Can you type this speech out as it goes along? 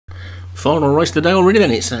Final race today already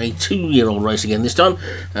then. It's a 2-year-old race again this time.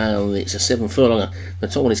 It's a 7 furlong. The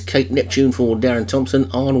top one is Cape Neptune for Darren Thompson,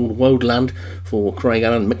 Arnold Wodeland for Craig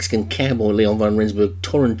Allen, Mexican Cowboy Leon van Rensburg,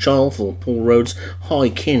 Torrent Child for Paul Rhodes, High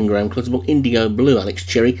Ken Graham Clutterbuck, Indigo Blue Alex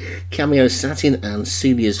Cherry, Cameo Satin and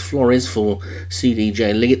Celia's Flores for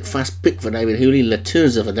CDJ Liggett, Fast Pick for David Hooley, La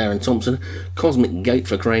Terza for Darren Thompson, Cosmic Gate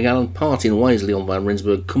for Craig Allen, Parting Ways Leon van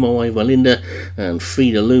Rensburg, Come Away Valinda and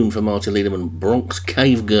Feed a Loon for Martin Liederman, Bronx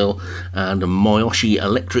Cave Girl and Myoshi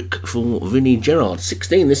Electric for Vinnie Gerard.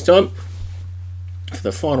 16 this time for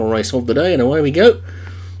the final race of the day, and away we go.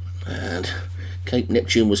 And Cape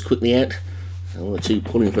Neptune was quickly out. All the two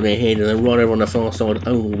pulling for their head, and then right over on the far side,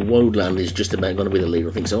 Arnold Wodeland is just about going to be the leader,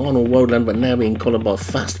 I think. So Arnold Wodeland, but now being collared by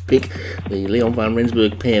Fast Pick, the Leon van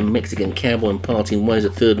Rensburg pair, Mexican Cowboy and Parting Ways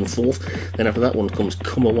at 3rd and 4th. Then after that one comes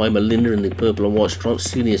Come Away Melinda in the purple and white stripes.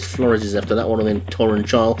 Celia's Flores is after that one, and then Torrent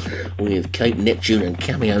Child with Cape Neptune and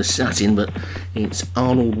Cameo Satin. But it's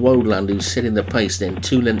Arnold Wodeland who's setting the pace then,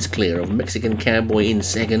 2 lengths clear of Mexican Cowboy in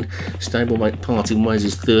 2nd. Stablemate Parting Ways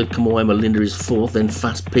is 3rd. Come Away Melinda is 4th. Then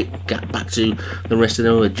Fast Pick got back to the rest of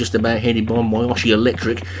them are just about headed by Myoshi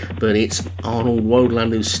Electric, but it's Arnold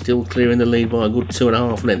Wodeland who's still clearing the lead by a good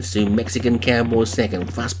 2.5 lengths to Mexican Cowboy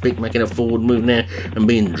 2nd. Fast Pick making a forward move now and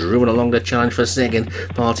being driven along the challenge for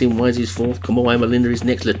 2nd. Parting Ways is 4th. Come Away Melinda is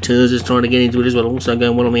next. La Terza's trying to get into it as well, also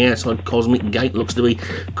going well on the outside. Cosmic Gate looks to be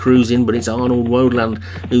cruising, but it's Arnold Wodeland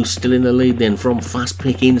who's still in the lead then from Fast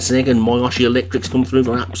Pick in 2nd. Myoshi Electric's come through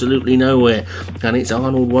from absolutely nowhere, and it's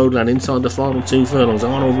Arnold Wodeland inside the final 2 furlongs.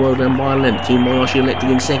 Arnold Wodeland by a length to Myoshi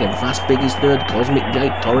Electric in 2nd, Fast Pick is 3rd, Cosmic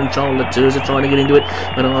Gate, Torrent Child, La Terza trying to get into it,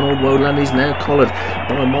 and Arnold Wodeland is now collared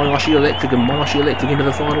by Myoshi Electric, and Myoshi Electric into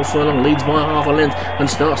the final furlong, leads by half a length and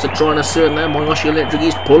starts to try and assert now. Myoshi Electric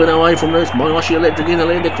is pulling away from this. Myoshi Electric in the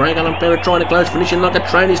lead, the Craig Allen pair are trying to close, finishing like a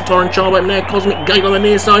train is Torrent Child, but now Cosmic Gate on the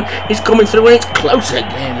near side is coming through and it's close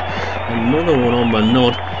again. Another one on the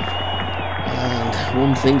nod. And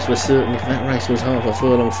one thing's for certain, if that race was half a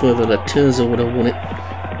furlong further, La Terza would have won it.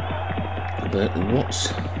 But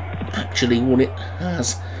what's actually won it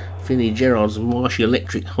has Vinnie Gerard's Myoshi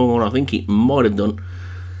Electric horn. I think it might have done.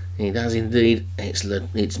 It has indeed. It's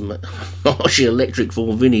Myoshi Electric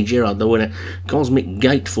for Vinnie Gerard, the winner. Cosmic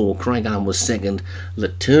Gate for Craig Allen was 2nd. La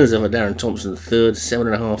Terza for Darren Thompson 3rd.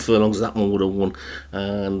 7.5 furlongs, that one would have won.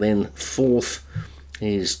 And then 4th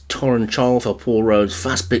is Torrent Child for Paul Rhodes.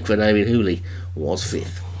 Fast Pick for David Hooley was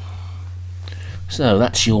 5th. So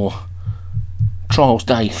that's your Trials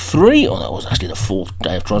Day 3, or that was actually the 4th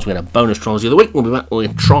day of trials. We had a bonus trials the other week. We'll be back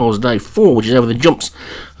with Trials Day 4, which is over the jumps.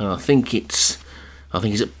 I think it's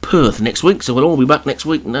at Perth next week, so we'll all be back next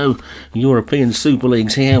week. No European Super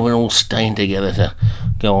Leagues here. We're all staying together to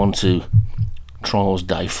go on to Trials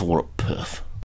Day 4 at Perth.